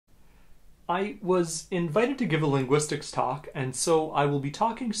I was invited to give a linguistics talk, and so I will be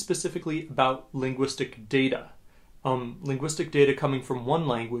talking specifically about linguistic data. Linguistic data coming from one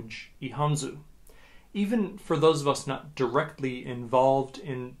language, Ihanzu. Even for those of us not directly involved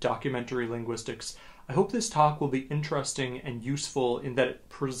in documentary linguistics, I hope this talk will be interesting and useful in that it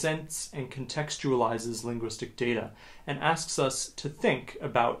presents and contextualizes linguistic data and asks us to think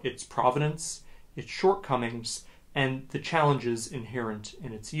about its provenance, its shortcomings, and the challenges inherent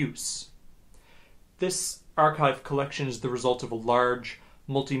in its use. This archive collection is the result of a large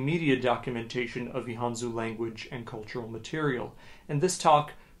multimedia documentation of Ihanzu language and cultural material, and this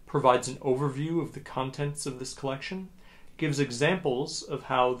talk provides an overview of the contents of this collection, gives examples of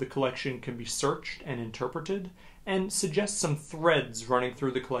how the collection can be searched and interpreted, and suggests some threads running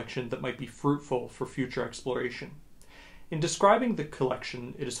through the collection that might be fruitful for future exploration. In describing the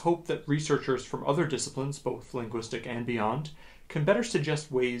collection, it is hoped that researchers from other disciplines, both linguistic and beyond, can better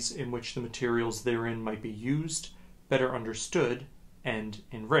suggest ways in which the materials therein might be used, better understood, and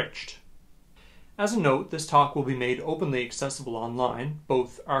enriched. As a note, this talk will be made openly accessible online,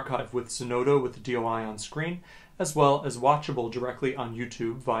 both archived with Zenodo with the DOI on screen, as well as watchable directly on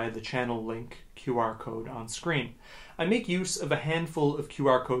YouTube via the channel link QR code on screen. I make use of a handful of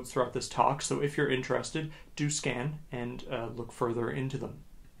QR codes throughout this talk, so if you're interested, do scan and look further into them.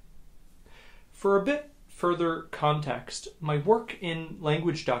 For a bit further context, my work in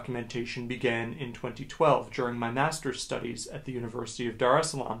language documentation began in 2012 during my master's studies at the University of Dar es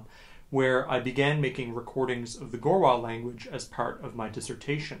Salaam, where I began making recordings of the Gorwa language as part of my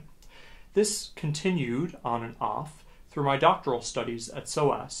dissertation. This continued on and off through my doctoral studies at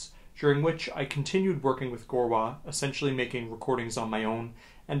SOAS, during which I continued working with Gorwa, essentially making recordings on my own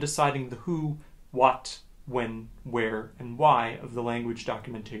and deciding the who, what, when, where, and why of the language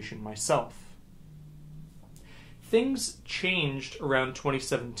documentation myself. Things changed around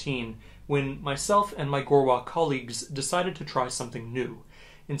 2017 when myself and my Gorwa colleagues decided to try something new.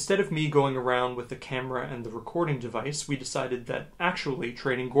 Instead of me going around with the camera and the recording device, we decided that actually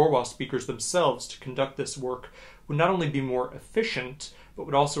training Gorwa speakers themselves to conduct this work would not only be more efficient, but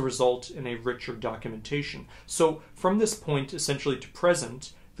would also result in a richer documentation. So from this point essentially to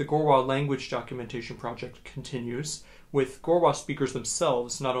present, the Gorwa language documentation project continues, with Gorwa speakers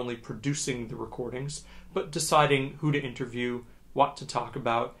themselves not only producing the recordings, but deciding who to interview, what to talk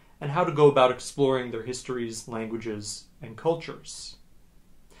about, and how to go about exploring their histories, languages, and cultures.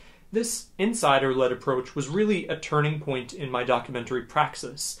 This insider-led approach was really a turning point in my documentary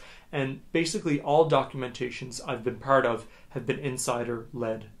praxis, and basically all documentations I've been part of have been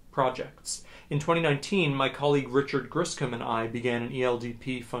insider-led projects. In 2019, my colleague Richard Griscom and I began an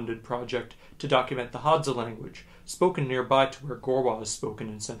ELDP-funded project to document the Hadza language, spoken nearby to where Gorwa is spoken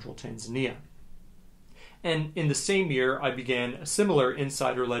in central Tanzania. And in the same year, I began a similar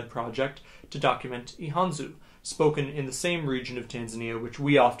insider-led project to document Ihanzu, spoken in the same region of Tanzania, which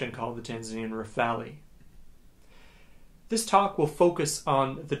we often call the Tanzanian Rift Valley. This talk will focus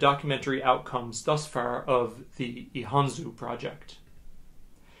on the documentary outcomes thus far of the Ihanzu project.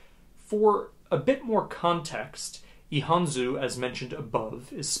 For a bit more context, Ihanzu, as mentioned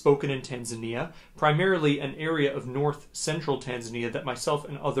above, is spoken in Tanzania, primarily an area of north-central Tanzania that myself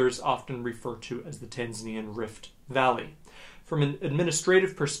and others often refer to as the Tanzanian Rift Valley. From an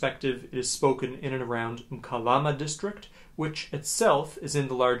administrative perspective, it is spoken in and around Mkalama district, which itself is in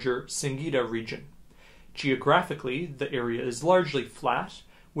the larger Singida region. Geographically, the area is largely flat,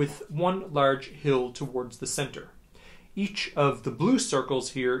 with one large hill towards the center. Each of the blue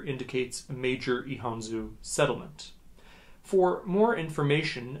circles here indicates a major Ihanzu settlement. For more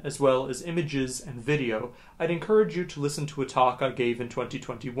information, as well as images and video, I'd encourage you to listen to a talk I gave in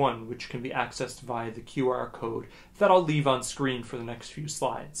 2021, which can be accessed via the QR code that I'll leave on screen for the next few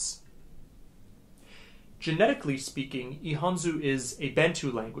slides. Genetically speaking, Ihanzu is a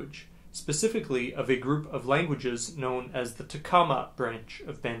Bantu language, specifically of a group of languages known as the Takama branch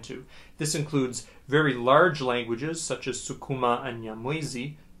of Bantu. This includes very large languages such as Sukuma and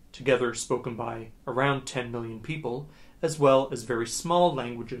Nyamwezi, together spoken by around 10 million people, as well as very small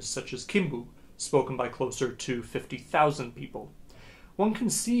languages such as Kimbu, spoken by closer to 50,000 people. One can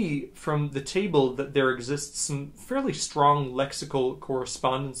see from the table that there exists some fairly strong lexical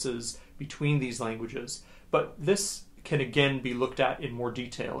correspondences between these languages, but this can again be looked at in more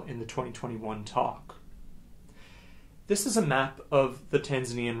detail in the 2021 talk. This is a map of the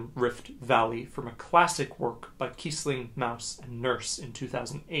Tanzanian Rift Valley from a classic work by Kiesling, Maus, and Nurse in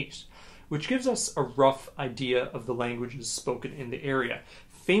 2008, which gives us a rough idea of the languages spoken in the area.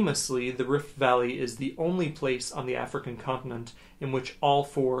 Famously, the Rift Valley is the only place on the African continent in which all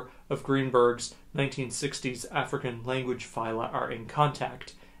four of Greenberg's 1960s African language phyla are in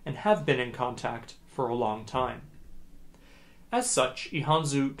contact, and have been in contact for a long time. As such,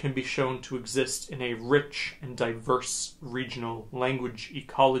 Ihanzu can be shown to exist in a rich and diverse regional language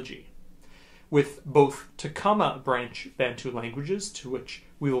ecology, with both Takama branch Bantu languages, to which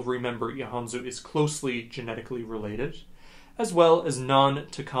we will remember Ihanzu is closely genetically related, as well as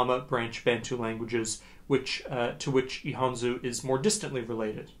non-Takama branch Bantu languages to which Ihanzu is more distantly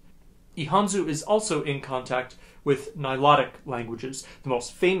related. Ihanzu is also in contact with Nilotic languages, the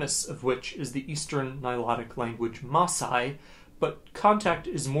most famous of which is the Eastern Nilotic language Maasai, but contact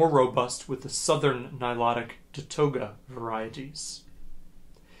is more robust with the Southern Nilotic Datoga varieties.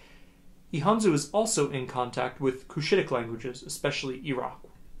 Ihanzu is also in contact with Cushitic languages, especially Iraq.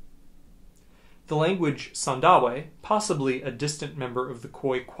 The language Sandawe, possibly a distant member of the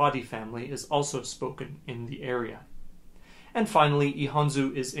Khoi-Kwadi family, is also spoken in the area. And finally,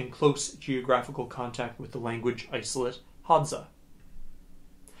 Ihanzu is in close geographical contact with the language isolate Hadza.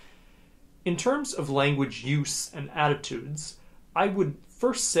 In terms of language use and attitudes, I would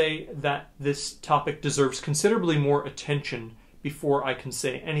first say that this topic deserves considerably more attention before I can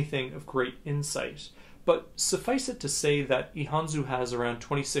say anything of great insight. But suffice it to say that Ihanzu has around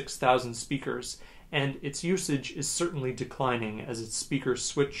 26,000 speakers, and its usage is certainly declining as its speakers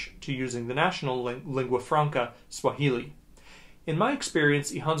switch to using the national lingua franca, Swahili. In my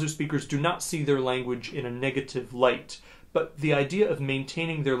experience, Ihanzu speakers do not see their language in a negative light, but the idea of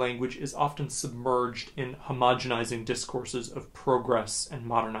maintaining their language is often submerged in homogenizing discourses of progress and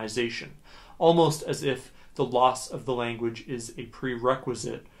modernization, almost as if the loss of the language is a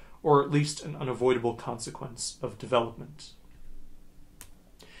prerequisite, or at least an unavoidable consequence of development.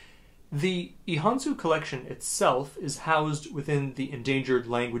 The Ihanzu collection itself is housed within the Endangered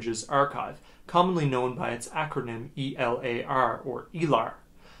Languages Archive, commonly known by its acronym ELAR, or ELAR,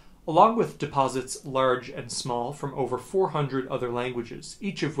 along with deposits large and small from over 400 other languages,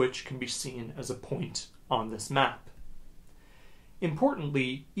 each of which can be seen as a point on this map.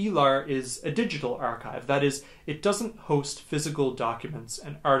 Importantly, ELAR is a digital archive, that is, it doesn't host physical documents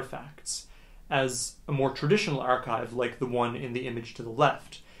and artifacts, as a more traditional archive like the one in the image to the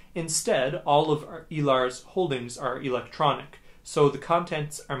left. Instead, all of ELAR's holdings are electronic, so the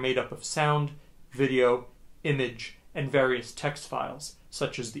contents are made up of sound, video, image, and various text files,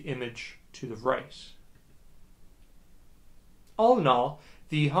 such as the image to the right. All in all,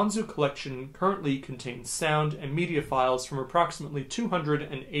 the Ihanzu collection currently contains sound and media files from approximately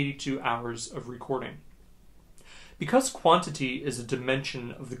 282 hours of recording. Because quantity is a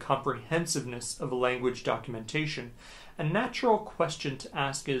dimension of the comprehensiveness of a language documentation, a natural question to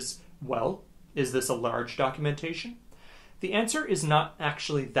ask is, well, is this a large documentation? The answer is not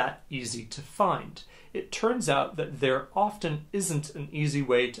actually that easy to find. It turns out that there often isn't an easy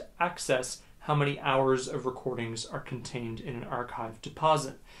way to access how many hours of recordings are contained in an archive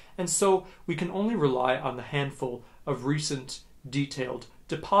deposit, and so we can only rely on the handful of recent, detailed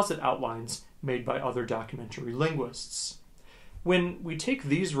deposit outlines made by other documentary linguists. When we take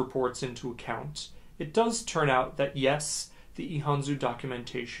these reports into account, it does turn out that yes, the Ihanzu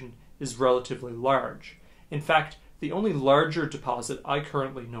documentation is relatively large. In fact, the only larger deposit I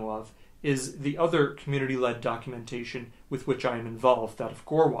currently know of is the other community-led documentation with which I am involved, that of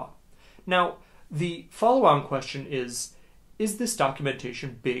Gorwa. Now, the follow-on question is this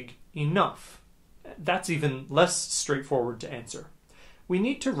documentation big enough? That's even less straightforward to answer. We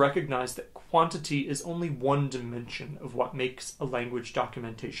need to recognize that quantity is only one dimension of what makes a language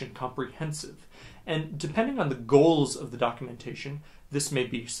documentation comprehensive, and depending on the goals of the documentation, this may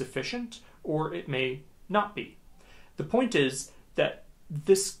be sufficient or it may not be. The point is that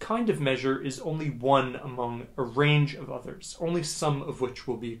this kind of measure is only one among a range of others, only some of which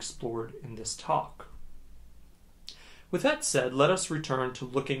will be explored in this talk. With that said, let us return to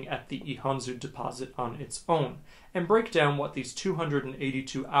looking at the Ihanzu deposit on its own, and break down what these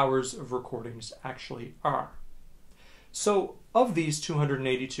 282 hours of recordings actually are. So, of these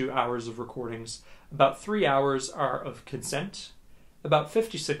 282 hours of recordings, about 3 hours are of consent, about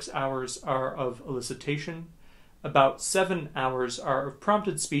 56 hours are of elicitation, about 7 hours are of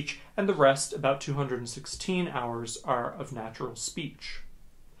prompted speech, and the rest, about 216 hours, are of natural speech.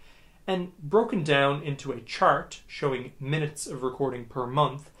 And broken down into a chart showing minutes of recording per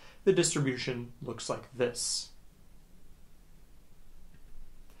month, the distribution looks like this.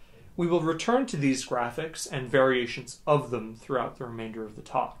 We will return to these graphics and variations of them throughout the remainder of the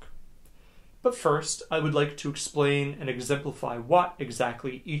talk. But first, I would like to explain and exemplify what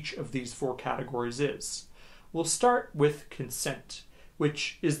exactly each of these 4 categories is. We'll start with consent,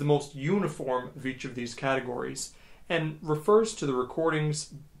 which is the most uniform of each of these categories, and refers to the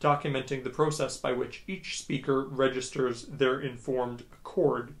recordings documenting the process by which each speaker registers their informed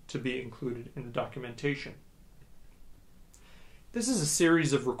accord to be included in the documentation. This is a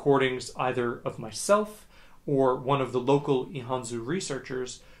series of recordings either of myself or one of the local Ihanzu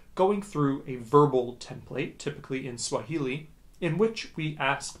researchers going through a verbal template, typically in Swahili, in which we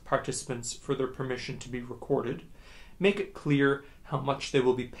ask participants for their permission to be recorded, make it clear how much they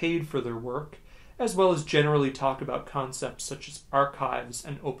will be paid for their work, as well as generally talk about concepts such as archives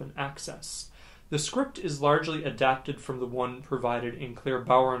and open access. The script is largely adapted from the one provided in Claire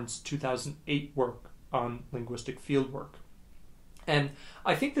Bauern's 2008 work on linguistic fieldwork. And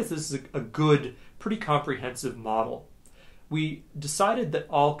I think that this is a good, pretty comprehensive model. We decided that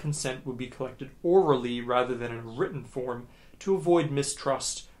all consent would be collected orally rather than in a written form to avoid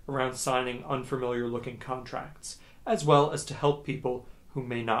mistrust around signing unfamiliar-looking contracts, as well as to help people who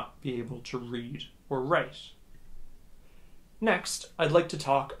may not be able to read or write. Next, I'd like to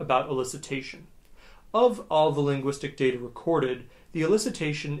talk about elicitation. Of all the linguistic data recorded, the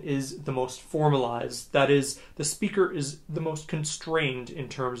elicitation is the most formalized, that is, the speaker is the most constrained in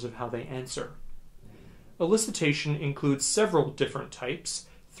terms of how they answer. Elicitation includes several different types,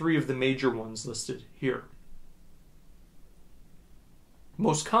 3 of the major ones listed here.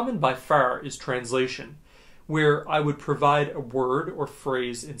 Most common by far is translation, where I would provide a word or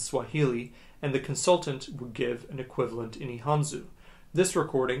phrase in Swahili and the consultant would give an equivalent in Ihanzu. This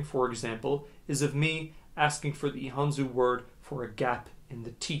recording, for example, is of me asking for the Ihanzu word for a gap in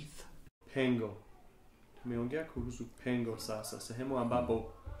the teeth. Pengo. Tumeongea kuhusu pengo sasa. Sehemu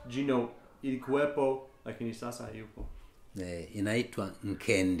ambapo jino ilikuwepo lakini sasa hayupo. Inaitwa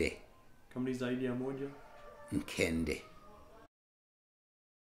nkende. Kama ni zaidi ya moja? Nkende.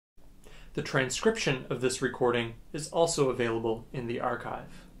 The transcription of this recording is also available in the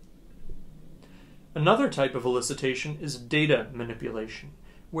archive. Another type of elicitation is data manipulation,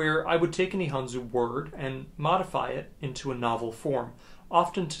 where I would take an Ihanzu word and modify it into a novel form,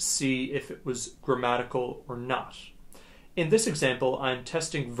 often to see if it was grammatical or not. In this example, I'm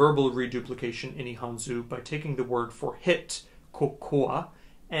testing verbal reduplication in Ihanzu by taking the word for hit, kokoa,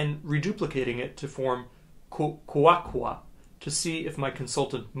 and reduplicating it to form koakwa to see if my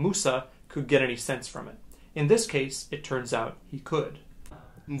consultant Musa could get any sense from it. In this case, it turns out he could.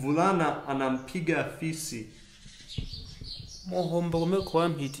 Mvulana anampiga fisi. Muhombome kwa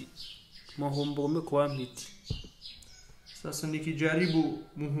mhiti. Muhombome kwa mhiti. Sasa nikijaribu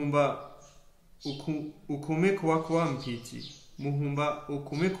muhumba ukome kwa mpiti. Muhumba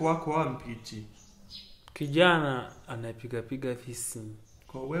ukome kwa mpiti. Kijana anapiga fisi.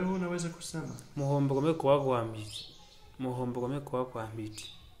 Kwa wewe unaweza kusema Muhombome kwa mhiti. Muhombome kwa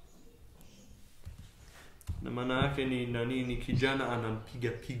mhiti. Na maana yake ni nani? Ni kijana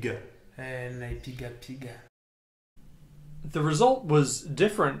anampiga. Naipiga. The result was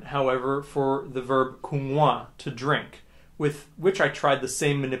different, however, for the verb kunywa, to drink, with which I tried the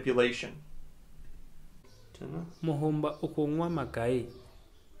same manipulation. Tena? Muhomba ukunywa magai.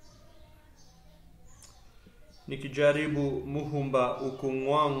 Nikijaribu muhumba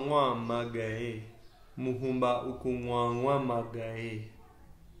ukunywa magai. Muhumba ukunywa magai.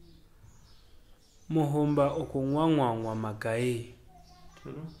 Muhomba ukunywa magai.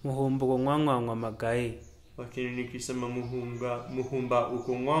 Tena? Muhomba ukunywa magai. Lakini nikisema muhumba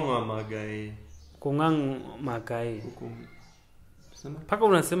ukunywa magai. Kunywa magai. Sema? Paka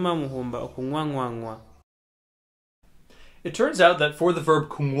unasema muhomba ukunywa. It turns out that for the verb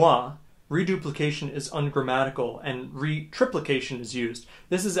kunywa, reduplication is ungrammatical and retriplication is used.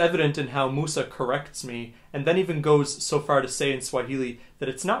 This is evident in how Musa corrects me, and then even goes so far to say in Swahili that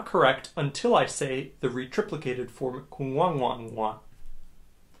it's not correct until I say the retriplicated form kunywa.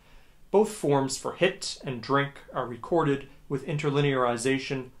 Both forms for hit and drink are recorded with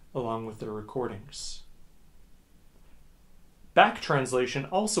interlinearization along with their recordings. Back translation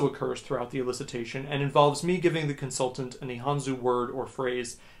also occurs throughout the elicitation and involves me giving the consultant an Ihanzu word or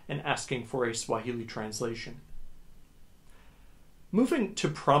phrase and asking for a Swahili translation. Moving to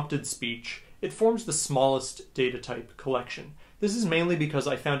prompted speech, it forms the smallest data type collection. This is mainly because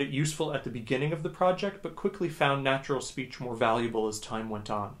I found it useful at the beginning of the project, but quickly found natural speech more valuable as time went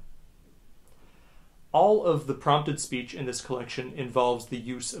on. All of the prompted speech in this collection involves the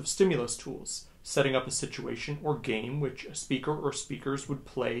use of stimulus tools, setting up a situation or game which a speaker or speakers would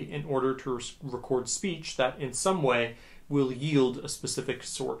play in order to record speech that in some way will yield a specific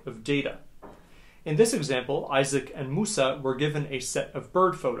sort of data. In this example, Isaac and Musa were given a set of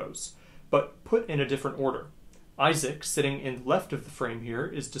bird photos, but put in a different order. Isaac, sitting in the left of the frame here,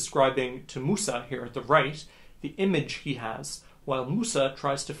 is describing to Musa here at the right the image he has, while Musa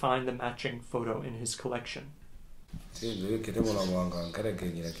tries to find the matching photo in his collection. Sì, che te vola wanga ancora che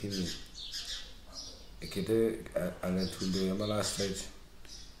ni lakini che te angatunde ya mala stage.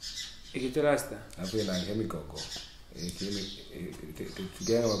 Ikite lasta. Hapo ina ngemi gogo. Kimi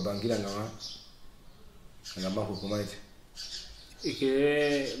tugenda mabangira ngama hukumaje.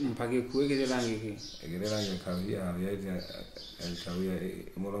 Ikite mpake kuwe kite langi ki. Ikite langi kawia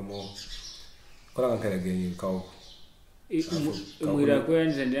moromo. Kola ngakere genyi kawo. Mwira kwe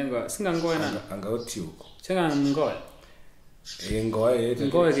njendenga singa ngoe na. Anga otiuko. Changa ngoe.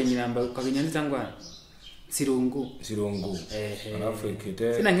 Ngoe kenyi namba kakinyani tangwa. Sirungu. Alafu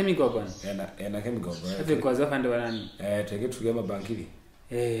ikite. Sina ngemi gogo. Ena ngemi gogo. Ate kwa zafande wanani. Tege tugema bankiri.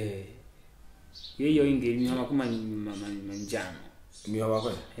 Yeyo ingeni hama kuma manjano. Mihawa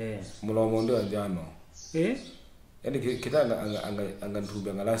kwa? Mulomo ndio njano. Yani kita anga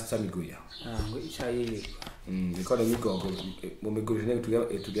ntuba nga last time guya. Ngoicha yeye. Nikole migogo mumeguri ne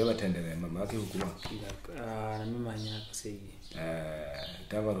tugema tendere mama yake hukuma. Na mimi manyaka sei.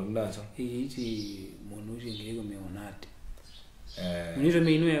 Tava rundazo. Iti monuji ngego meonate. Muniro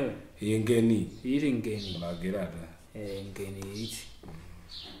meinwewe. Ingeni. Iri ngeni. Magerada. Ngeni iti.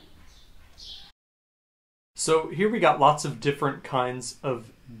 So here we got lots of different kinds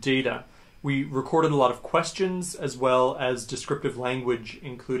of data. We recorded a lot of questions as well as descriptive language,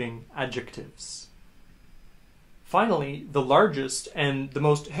 including adjectives. Finally, the largest and the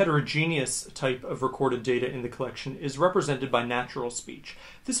most heterogeneous type of recorded data in the collection is represented by natural speech.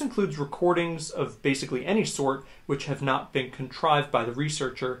 This includes recordings of basically any sort which have not been contrived by the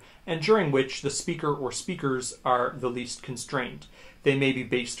researcher and during which the speaker or speakers are the least constrained. They may be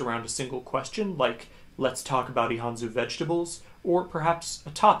based around a single question, like let's talk about Ihanzu vegetables, or perhaps a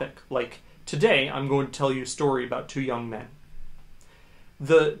topic, like today I'm going to tell you a story about two young men.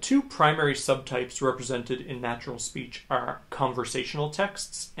 The two primary subtypes represented in natural speech are conversational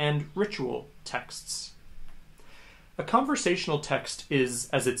texts and ritual texts. A conversational text is,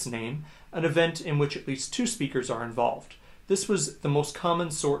 as its name, an event in which at least two speakers are involved. This was the most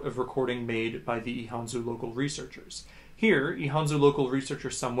common sort of recording made by the Ihanzu local researchers. Here, Ihanzu local researcher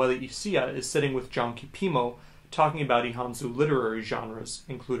Samuel Isia is sitting with John Kipimo, talking about Ihanzu literary genres,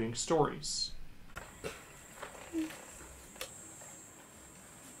 including stories.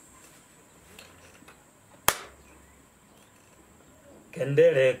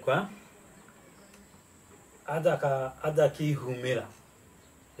 Kendele kwa ada ki humira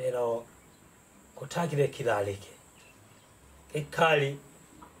lero kutakire kilalike ekali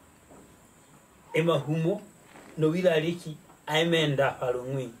emahumo no wilaliki aimenda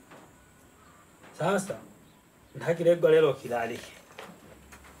falungwi sasa ntakirego lero kilalike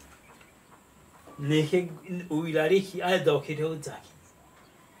neke wilaliki aida okitozaki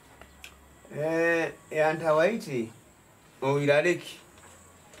yantawaiti owilaliki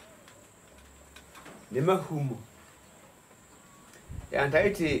nemahumo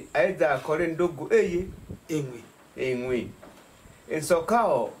yantaiti aida kole ndogo eye engwe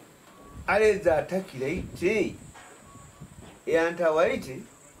ensokao aleza takile ite yantawaiti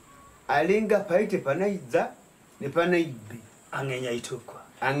alinga paite panaiza ne panaibi angenya itukwa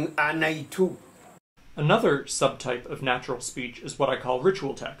anaitu. Another subtype of natural speech is what I call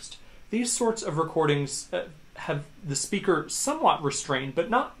ritual text. These sorts of recordings have the speaker somewhat restrained, but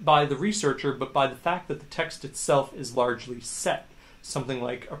not by the researcher, but by the fact that the text itself is largely set. Something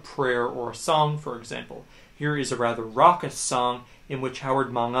like a prayer or a song, for example. Here is a rather raucous song in which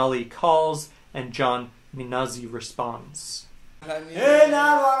Howard Mangali calls and John Minazi responds.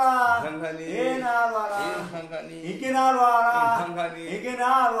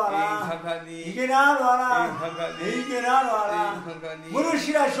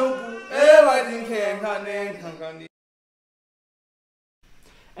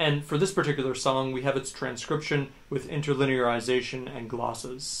 And for this particular song, we have its transcription with interlinearization and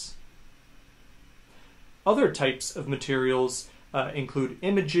glosses. Other types of materials include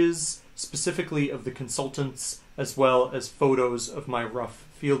images, specifically of the consultants, as well as photos of my rough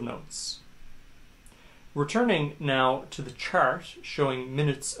field notes. Returning now to the chart showing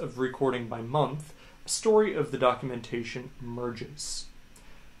minutes of recording by month, a story of the documentation emerges.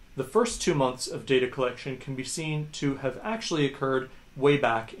 The first 2 months of data collection can be seen to have actually occurred way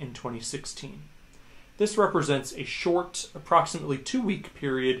back in 2016. This represents a short, approximately 2-week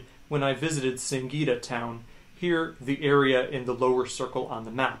period when I visited Singida town, here the area in the lower circle on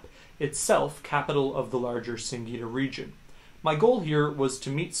the map, itself capital of the larger Singida region. My goal here was to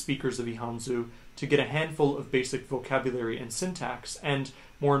meet speakers of Ihanzu, to get a handful of basic vocabulary and syntax, and,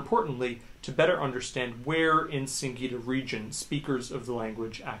 more importantly, to better understand where in Singida region speakers of the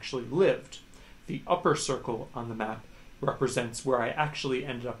language actually lived. The upper circle on the map represents where I actually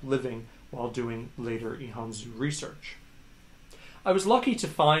ended up living while doing later Ihanzu research. I was lucky to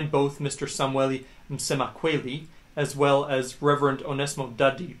find both Mr. Samueli Msemakweli as well as Reverend Onesmo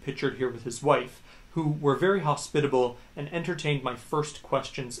Dadi, pictured here with his wife, who were very hospitable and entertained my first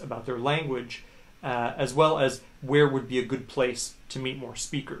questions about their language, as well as where would be a good place to meet more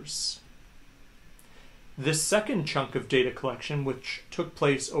speakers. This second chunk of data collection, which took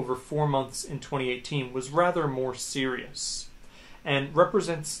place over 4 months in 2018, was rather more serious and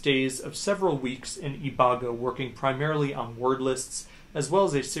represents stays of several weeks in Ibaga working primarily on word lists, as well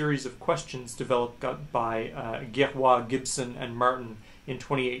as a series of questions developed by Gerwa, Gibson, and Martin in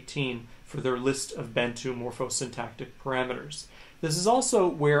 2018 for their list of Bantu morphosyntactic parameters. This is also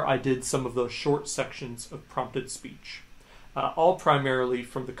where I did some of those short sections of prompted speech, all primarily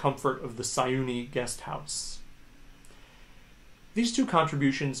from the comfort of the Sayuni guest house. These two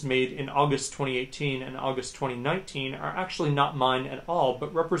contributions made in August 2018 and August 2019 are actually not mine at all,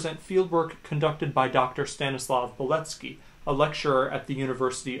 but represent fieldwork conducted by Dr. Stanislav Bielefeld, a lecturer at the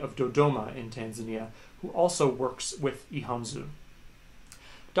University of Dodoma in Tanzania, who also works with Ihanzu.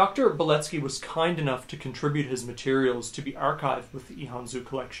 Dr. Bielefeld was kind enough to contribute his materials to be archived with the Ihanzu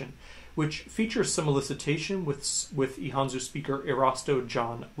collection, which features some elicitation with Ihanzu speaker Erasto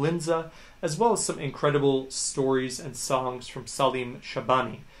John Linza, as well as some incredible stories and songs from Salim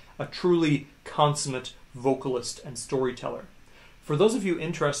Shabani, a truly consummate vocalist and storyteller. For those of you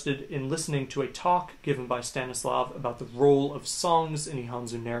interested in listening to a talk given by Stanislav about the role of songs in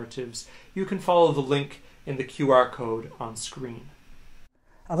Ihanzu narratives, you can follow the link in the QR code on screen.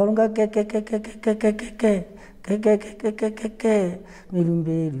 Akalunga ke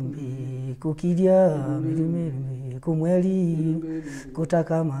mirumbe kukidia mirumbe kumweli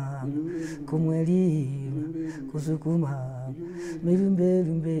kutakama kumweli kusukuma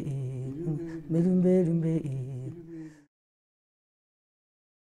mirumbe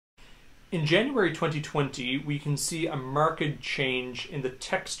In January 2020, we can see a marked change in the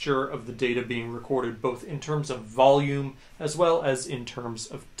texture of the data being recorded, both in terms of volume as well as in terms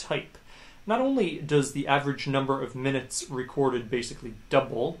of type. Not only does the average number of minutes recorded basically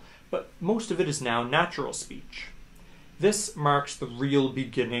double, but most of it is now natural speech. This marks the real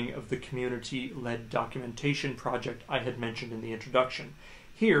beginning of the community-led documentation project I had mentioned in the introduction.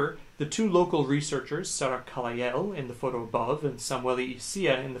 Here, the two local researchers, Sarah Kalayel in the photo above and Samueli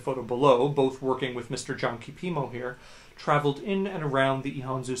Isia in the photo below, both working with Mr. John Kipimo here, traveled in and around the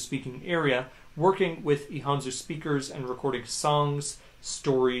Ihanzu-speaking area, working with Ihanzu speakers and recording songs,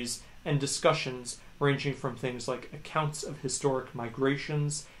 stories, and discussions ranging from things like accounts of historic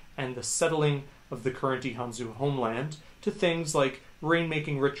migrations and the settling of the current Ihanzu homeland to things like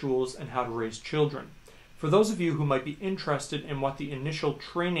rainmaking rituals and how to raise children. For those of you who might be interested in what the initial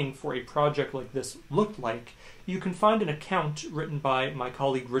training for a project like this looked like, you can find an account written by my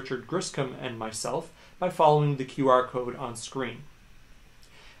colleague Richard Griscom and myself by following the QR code on screen.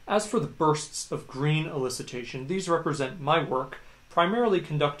 As for the bursts of green elicitation, these represent my work, primarily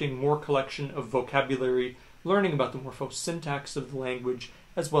conducting more collection of vocabulary, learning about the morphosyntax of the language,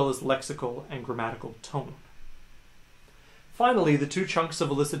 as well as lexical and grammatical tone. Finally, the two chunks of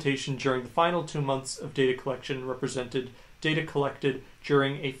elicitation during the final 2 months of data collection represented data collected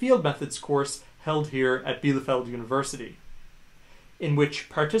during a field methods course held here at Bielefeld University, in which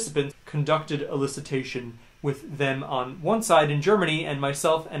participants conducted elicitation with them on one side in Germany and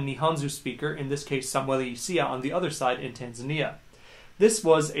myself and Ihanzu speaker, in this case Samueli Isia, on the other side in Tanzania. This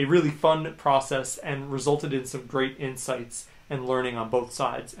was a really fun process and resulted in some great insights and learning on both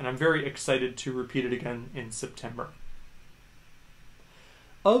sides, and I'm very excited to repeat it again in September.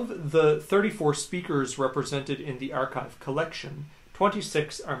 Of the 34 speakers represented in the archive collection,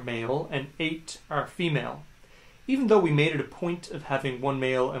 26 are male and 8 are female. Even though we made it a point of having one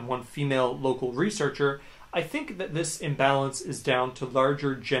male and one female local researcher, I think that this imbalance is down to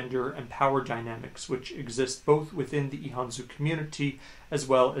larger gender and power dynamics which exist both within the Ihanzu community as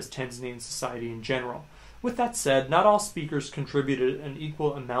well as Tanzanian society in general. With that said, not all speakers contributed an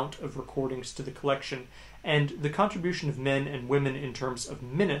equal amount of recordings to the collection, and the contribution of men and women in terms of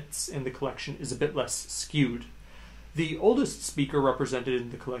minutes in the collection is a bit less skewed. The oldest speaker represented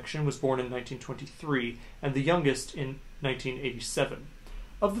in the collection was born in 1923, and the youngest in 1987.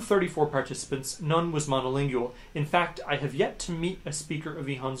 Of the 34 participants, none was monolingual. In fact, I have yet to meet a speaker of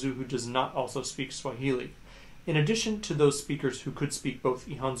Ihanzu who does not also speak Swahili. In addition to those speakers who could speak both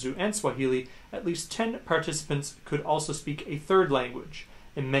Ihanzu and Swahili, at least 10 participants could also speak a third language.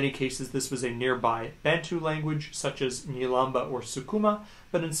 In many cases, this was a nearby Bantu language, such as Nyilamba or Sukuma,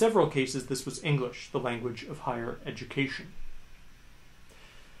 but in several cases this was English, the language of higher education.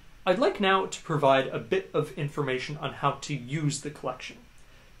 I'd like now to provide a bit of information on how to use the collection.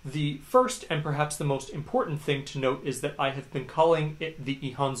 The first and perhaps the most important thing to note is that I have been calling it the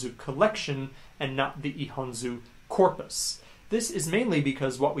Ihanzu collection and not the Ihanzu corpus. This is mainly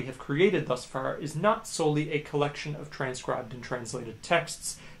because what we have created thus far is not solely a collection of transcribed and translated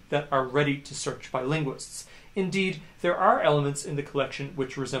texts that are ready to search by linguists. Indeed, there are elements in the collection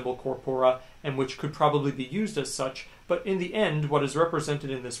which resemble corpora and which could probably be used as such, but in the end, what is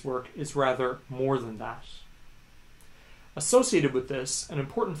represented in this work is rather more than that. Associated with this, an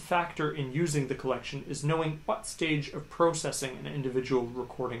important factor in using the collection is knowing what stage of processing an individual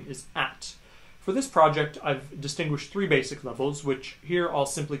recording is at. For this project, I've distinguished 3 basic levels, which here I'll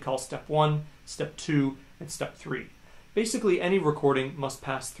simply call Step 1, Step 2, and Step 3. Basically, any recording must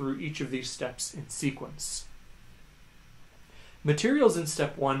pass through each of these steps in sequence. Materials in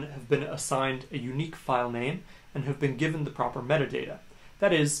Step 1 have been assigned a unique file name and have been given the proper metadata.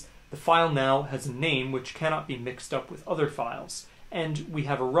 That is, the file now has a name which cannot be mixed up with other files, and we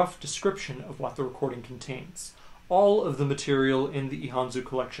have a rough description of what the recording contains. All of the material in the Ihanzu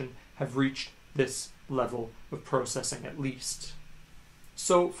collection have reached this level of processing at least.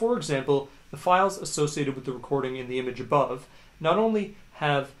 So, for example, the files associated with the recording in the image above not only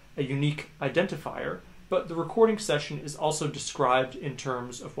have a unique identifier, but the recording session is also described in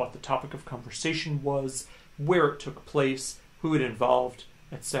terms of what the topic of conversation was, where it took place, who it involved,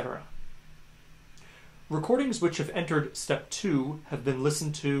 etc. Recordings which have entered Step 2 have been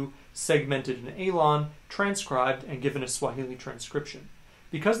listened to, segmented in Elon, transcribed, and given a Swahili transcription.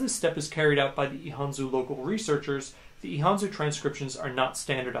 Because this step is carried out by the Ihanzu local researchers, the Ihanzu transcriptions are not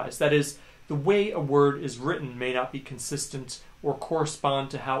standardized. That is, the way a word is written may not be consistent or correspond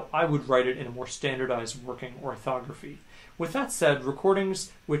to how I would write it in a more standardized working orthography. With that said,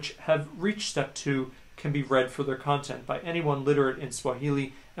 recordings which have reached Step 2 can be read for their content by anyone literate in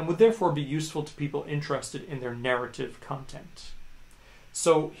Swahili and would therefore be useful to people interested in their narrative content.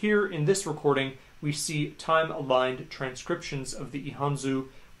 So here in this recording, we see time-aligned transcriptions of the Ihanzu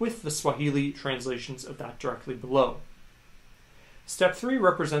with the Swahili translations of that directly below. Step 3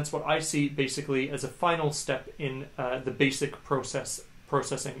 represents what I see basically as a final step in the basic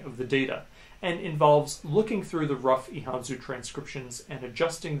processing of the data, and involves looking through the rough Ihanzu transcriptions and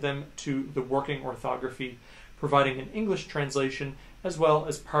adjusting them to the working orthography, providing an English translation, as well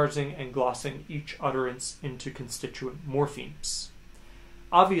as parsing and glossing each utterance into constituent morphemes.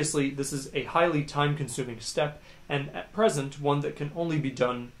 Obviously, this is a highly time-consuming step, and at present, one that can only be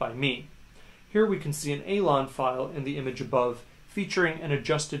done by me. Here we can see an Elon file in the image above, featuring an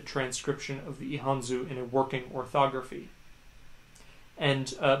adjusted transcription of the Ihanzu in a working orthography.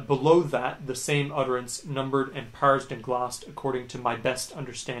 And below that, the same utterance numbered and parsed and glossed according to my best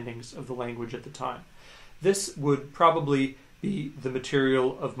understandings of the language at the time. This would probably be the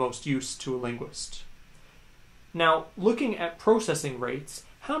material of most use to a linguist. Now, looking at processing rates,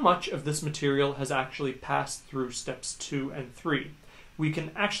 how much of this material has actually passed through steps 2 and 3? We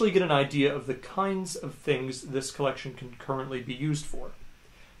can actually get an idea of the kinds of things this collection can currently be used for.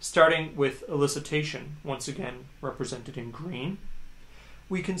 Starting with elicitation, once again represented in green,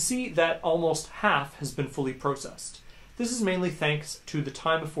 we can see that almost half has been fully processed. This is mainly thanks to the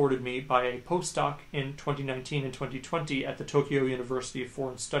time afforded me by a postdoc in 2019 and 2020 at the Tokyo University of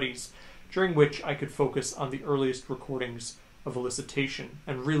Foreign Studies, during which I could focus on the earliest recordings of elicitation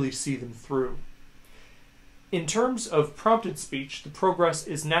and really see them through. In terms of prompted speech, the progress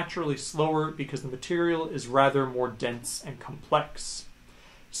is naturally slower because the material is rather more dense and complex.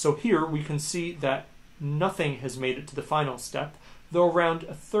 So here we can see that nothing has made it to the final step, though around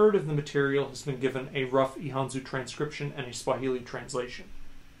a third of the material has been given a rough Ihanzu transcription and a Swahili translation.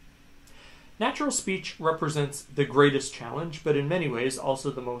 Natural speech represents the greatest challenge, but in many ways also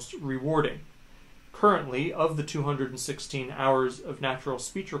the most rewarding. Currently, of the 216 hours of natural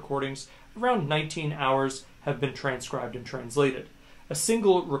speech recordings, around 19 hours have been transcribed and translated. A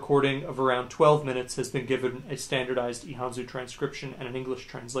single recording of around 12 minutes has been given a standardized Ihanzu transcription and an English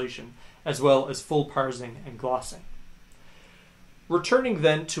translation, as well as full parsing and glossing. Returning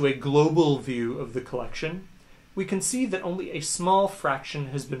then to a global view of the collection, we can see that only a small fraction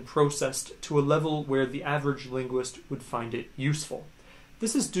has been processed to a level where the average linguist would find it useful.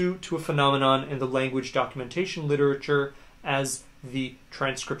 This is due to a phenomenon in the language documentation literature as the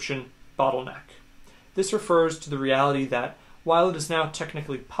transcription bottleneck. This refers to the reality that, while it is now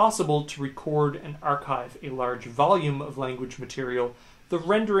technically possible to record and archive a large volume of language material, the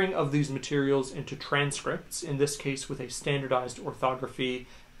rendering of these materials into transcripts, in this case with a standardized orthography,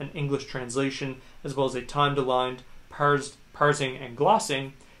 an English translation, as well as a time-aligned parsing and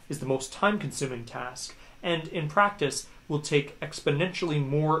glossing, is the most time-consuming task, and in practice will take exponentially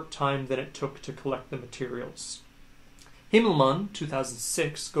more time than it took to collect the materials. Himmelmann,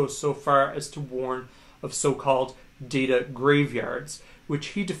 2006, goes so far as to warn of so-called data graveyards, which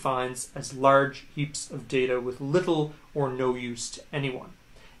he defines as large heaps of data with little or no use to anyone.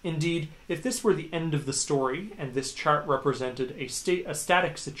 Indeed, if this were the end of the story, and this chart represented a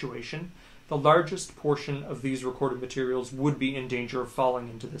static situation, the largest portion of these recorded materials would be in danger of falling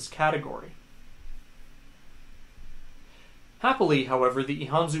into this category. Happily, however, the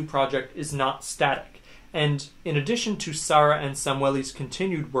Ihanzu project is not static, and in addition to Sara and Samueli's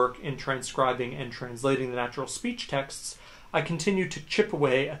continued work in transcribing and translating the natural speech texts, I continue to chip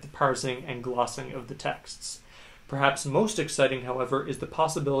away at the parsing and glossing of the texts. Perhaps most exciting, however, is the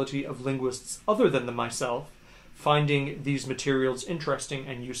possibility of linguists other than myself finding these materials interesting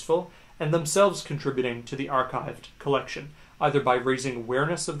and useful, and themselves contributing to the archived collection, either by raising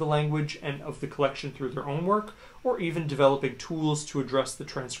awareness of the language and of the collection through their own work, or even developing tools to address the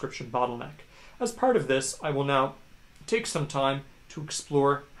transcription bottleneck. As part of this, I will now take some time to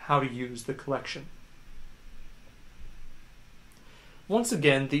explore how to use the collection. Once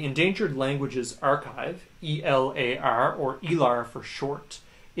again, the Endangered Languages Archive, ELAR, or ELAR for short,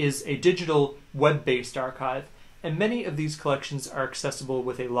 is a digital web-based archive, and many of these collections are accessible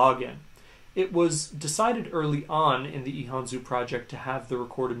with a login. It was decided early on in the Ihanzu project to have the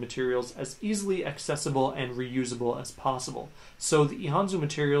recorded materials as easily accessible and reusable as possible, so the Ihanzu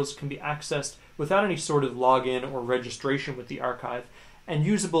materials can be accessed without any sort of login or registration with the archive, and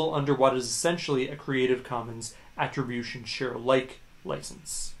usable under what is essentially a Creative Commons Attribution Share Alike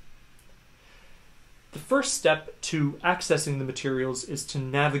license. The first step to accessing the materials is to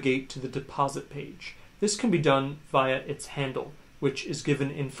navigate to the deposit page. This can be done via its handle, which is given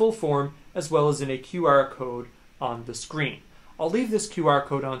in full form as well as in a QR code on the screen. I'll leave this QR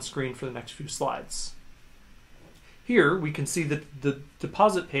code on screen for the next few slides. Here we can see that the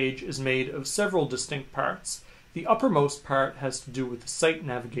deposit page is made of several distinct parts. The uppermost part has to do with the site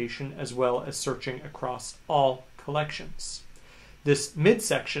navigation as well as searching across all collections. This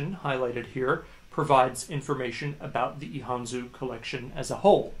midsection, highlighted here, provides information about the Ihanzu collection as a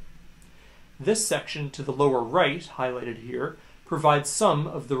whole. This section to the lower right, highlighted here, provides some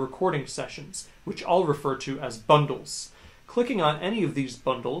of the recording sessions, which I'll refer to as bundles. Clicking on any of these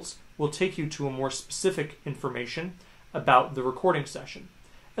bundles will take you to a more specific information about the recording session,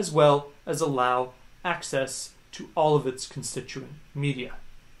 as well as allow access to all of its constituent media.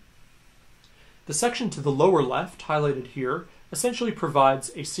 The section to the lower left, highlighted here, essentially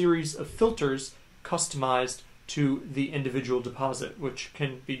provides a series of filters customized to the individual deposit, which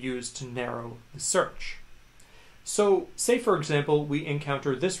can be used to narrow the search. So, say for example, we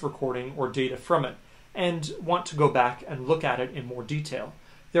encounter this recording or data from it, and want to go back and look at it in more detail.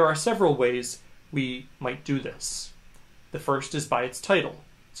 There are several ways we might do this. The first is by its title.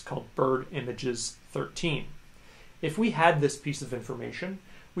 It's called Bird Images 13. If we had this piece of information,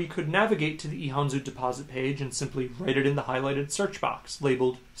 we could navigate to the Ihanzu deposit page and simply write it in the highlighted search box,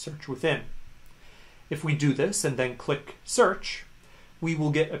 labeled Search Within. If we do this and then click Search, we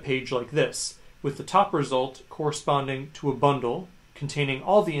will get a page like this, with the top result corresponding to a bundle containing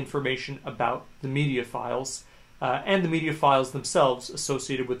all the information about the media files and the media files themselves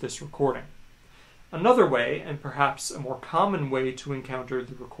associated with this recording. Another way, and perhaps a more common way to encounter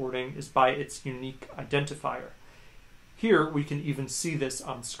the recording, is by its unique identifier. Here we can even see this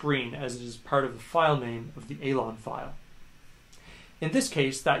on screen as it is part of the file name of the Alon file. In this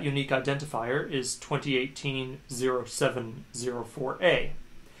case, that unique identifier is 2018-0704A.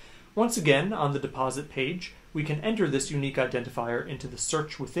 Once again, on the deposit page, we can enter this unique identifier into the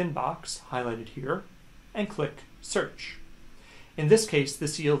Search Within box, highlighted here, and click Search. In this case,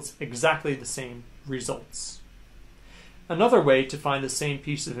 this yields exactly the same results. Another way to find the same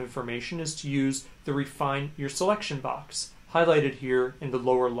piece of information is to use the Refine Your Selection box, highlighted here in the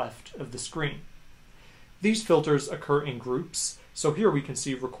lower left of the screen. These filters occur in groups, so here we can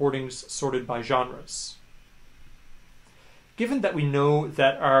see recordings sorted by genres. Given that we know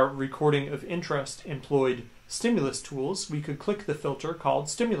that our recording of interest employed stimulus tools, we could click the filter called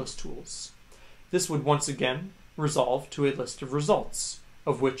Stimulus Tools. This would once again resolve to a list of results,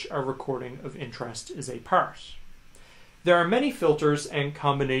 of which our recording of interest is a part. There are many filters and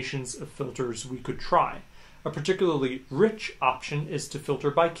combinations of filters we could try. A particularly rich option is to filter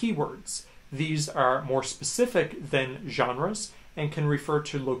by keywords. These are more specific than genres and can refer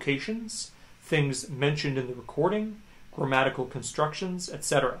to locations, things mentioned in the recording, grammatical constructions,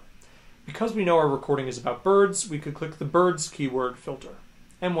 etc. Because we know our recording is about birds, we could click the birds keyword filter.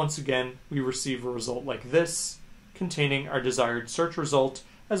 And once again, we receive a result like this, containing our desired search result,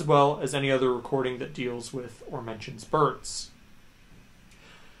 as well as any other recording that deals with or mentions birds.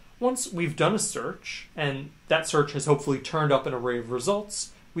 Once we've done a search, and that search has hopefully turned up an array of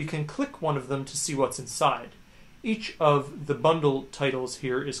results, we can click one of them to see what's inside. Each of the bundle titles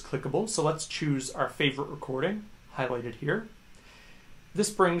here is clickable, so let's choose our favorite recording, highlighted here. This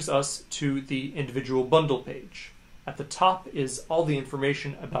brings us to the individual bundle page. At the top is all the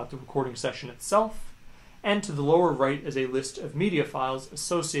information about the recording session itself, and to the lower right is a list of media files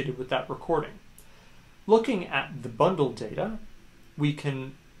associated with that recording. Looking at the bundle data, we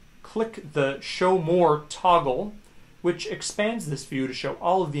can click the Show More toggle, which expands this view to show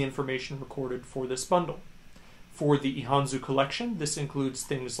all of the information recorded for this bundle. For the Ihanzu collection, this includes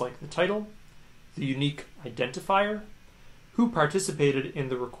things like the title, the unique identifier, who participated in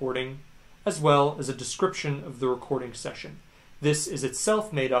the recording, as well as a description of the recording session. This is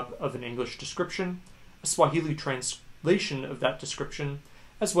itself made up of an English description, a Swahili translation of that description,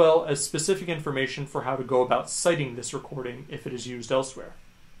 as well as specific information for how to go about citing this recording if it is used elsewhere.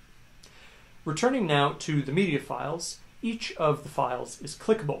 Returning now to the media files, each of the files is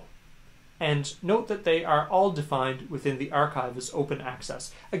clickable. And note that they are all defined within the archive as open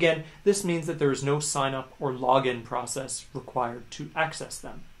access. Again, this means that there is no sign-up or login process required to access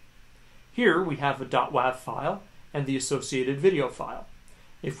them. Here we have a .wav file and the associated video file.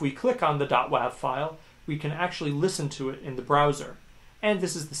 If we click on the .wav file, we can actually listen to it in the browser. And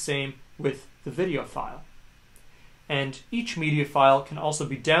this is the same with the video file. And each media file can also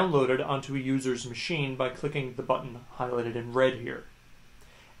be downloaded onto a user's machine by clicking the button highlighted in red here.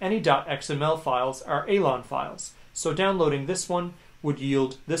 Any .xml files are Elon files, so downloading this one would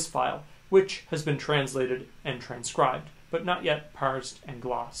yield this file, which has been translated and transcribed, but not yet parsed and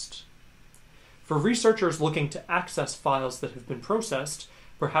glossed. For researchers looking to access files that have been processed,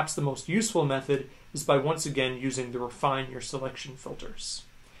 perhaps the most useful method is by once again using the Refine Your Selection filters,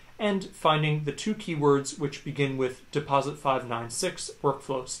 and finding the two keywords which begin with deposit 596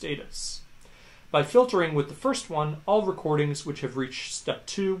 workflow status. By filtering with the first one, all recordings which have reached step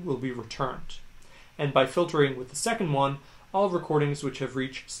 2 will be returned. And by filtering with the second one, all recordings which have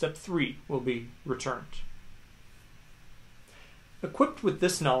reached step 3 will be returned. Equipped with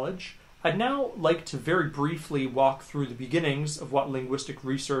this knowledge, I'd now like to very briefly walk through the beginnings of what linguistic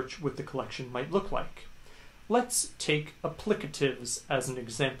research with the collection might look like. Let's take applicatives as an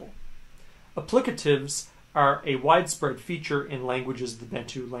example. Applicatives are a widespread feature in languages of the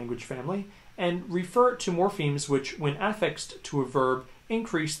Bantu language family, and refer to morphemes which, when affixed to a verb,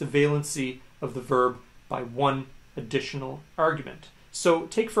 increase the valency of the verb by one additional argument. So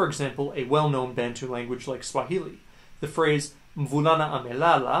take, for example, a well-known Bantu language like Swahili. The phrase mvulana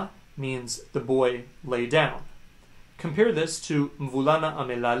amelala means the boy lay down. Compare this to mvulana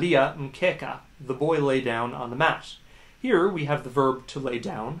amelalia mkeka, the boy lay down on the mat. Here we have the verb to lay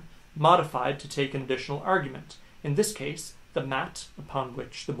down, modified to take an additional argument. In this case, the mat upon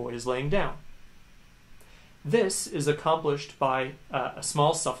which the boy is laying down. This is accomplished by a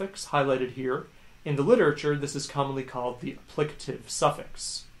small suffix highlighted here. In the literature, this is commonly called the applicative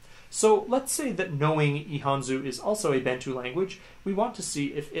suffix. So let's say that knowing Ihanzu is also a Bantu language, we want to see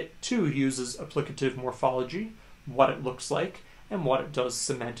if it too uses applicative morphology, what it looks like, and what it does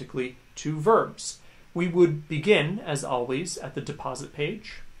semantically to verbs. We would begin, as always, at the deposit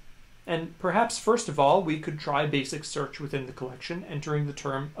page. And perhaps first of all, we could try basic search within the collection, entering the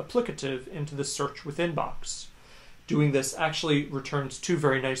term applicative into the search within box. Doing this actually returns two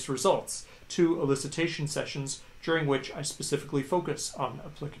very nice results, two elicitation sessions during which I specifically focus on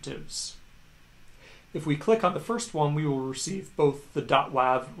applicatives. If we click on the first one, we will receive both the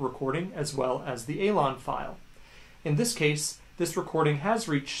 .wav recording as well as the Elon file. In this case, this recording has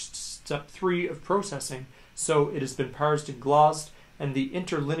reached step 3 of processing, so it has been parsed and glossed, and the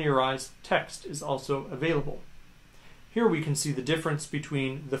interlinearized text is also available. Here we can see the difference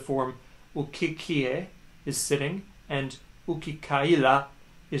between the form ukikie is sitting and ukikaila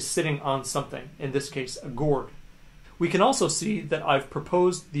is sitting on something, in this case a gourd. We can also see that I've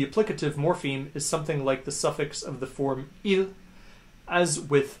proposed the applicative morpheme is something like the suffix of the form il. As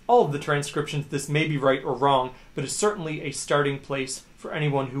with all of the transcriptions, this may be right or wrong, but is certainly a starting place for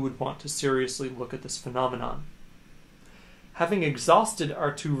anyone who would want to seriously look at this phenomenon. Having exhausted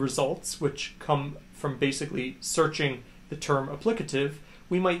our two results, which come from basically searching the term applicative,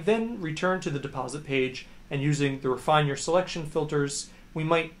 we might then return to the deposit page, and using the Refine Your Selection filters, we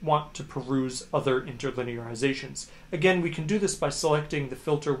might want to peruse other interlinearizations. Again, we can do this by selecting the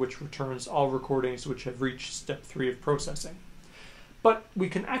filter which returns all recordings which have reached step 3 of processing. But we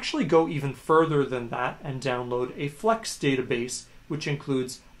can actually go even further than that and download a Flex database which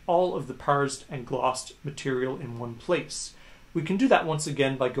includes all of the parsed and glossed material in one place. We can do that once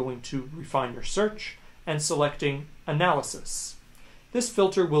again by going to Refine Your Search and selecting Analysis. This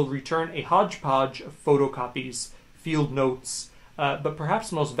filter will return a hodgepodge of photocopies, field notes, but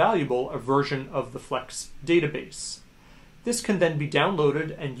perhaps most valuable, a version of the Flex database. This can then be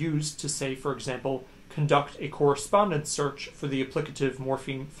downloaded and used to, say, for example, conduct a correspondence search for the applicative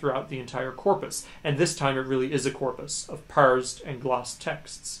morpheme throughout the entire corpus, and this time it really is a corpus of parsed and glossed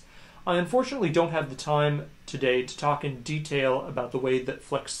texts. I unfortunately don't have the time today to talk in detail about the way that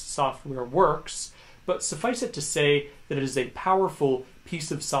Flex software works, but suffice it to say that it is a powerful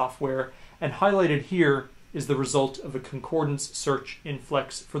piece of software, and highlighted here is the result of a concordance search in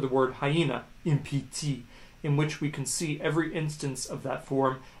Flex for the word hyena, impt, in which we can see every instance of that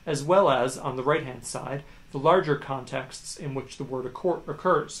form, as well as, on the right-hand side, the larger contexts in which the word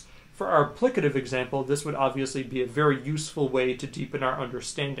occurs. For our applicative example, this would obviously be a very useful way to deepen our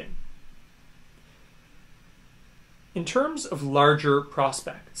understanding. In terms of larger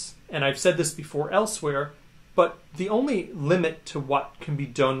prospects, and I've said this before elsewhere, but the only limit to what can be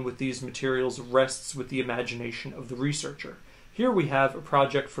done with these materials rests with the imagination of the researcher. Here we have a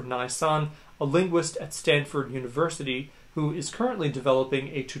project from Nai-san, a linguist at Stanford University, who is currently developing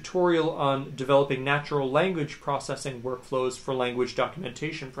a tutorial on developing natural language processing workflows for language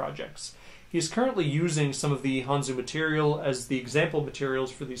documentation projects. He is currently using some of the Ihanzu material as the example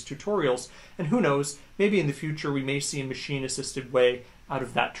materials for these tutorials, and who knows, maybe in the future we may see a machine-assisted way out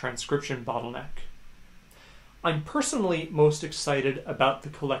of that transcription bottleneck. I'm personally most excited about the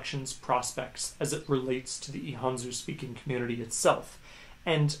collection's prospects as it relates to the Ihanzu-speaking community itself,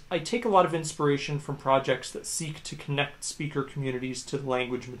 and I take a lot of inspiration from projects that seek to connect speaker communities to the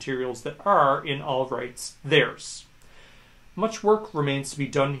language materials that are, in all rights, theirs. Much work remains to be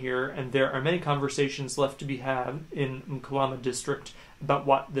done here, and there are many conversations left to be had in Mkalama district about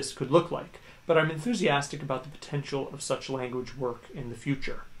what this could look like, but I'm enthusiastic about the potential of such language work in the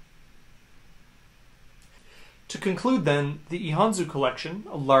future. To conclude then, the Ihanzu collection,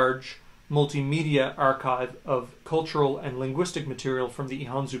 a large multimedia archive of cultural and linguistic material from the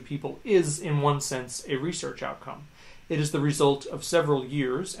Ihanzu people, is, in one sense, a research outcome. It is the result of several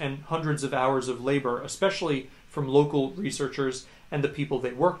years and hundreds of hours of labor, especially from local researchers and the people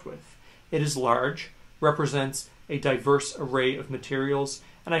they worked with. It is large, represents a diverse array of materials,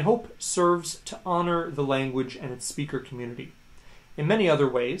 and I hope serves to honor the language and its speaker community. In many other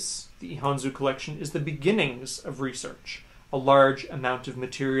ways, the Ihanzu collection is the beginnings of research, a large amount of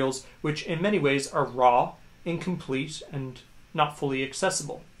materials which in many ways are raw, incomplete, and not fully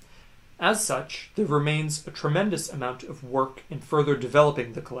accessible. As such, there remains a tremendous amount of work in further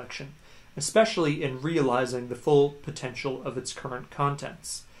developing the collection, especially in realizing the full potential of its current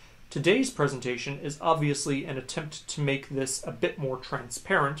contents. Today's presentation is obviously an attempt to make this a bit more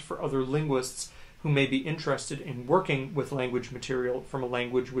transparent for other linguists who may be interested in working with language material from a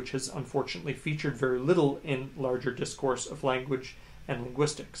language which has unfortunately featured very little in larger discourse of language and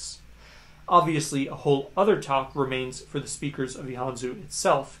linguistics. Obviously, a whole other talk remains for the speakers of Ihanzu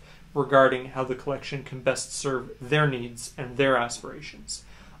itself regarding how the collection can best serve their needs and their aspirations.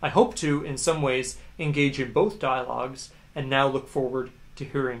 I hope to, in some ways, engage in both dialogues, and now look forward to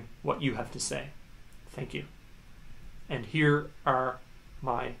hearing what you have to say. Thank you. And here are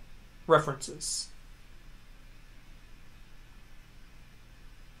my references.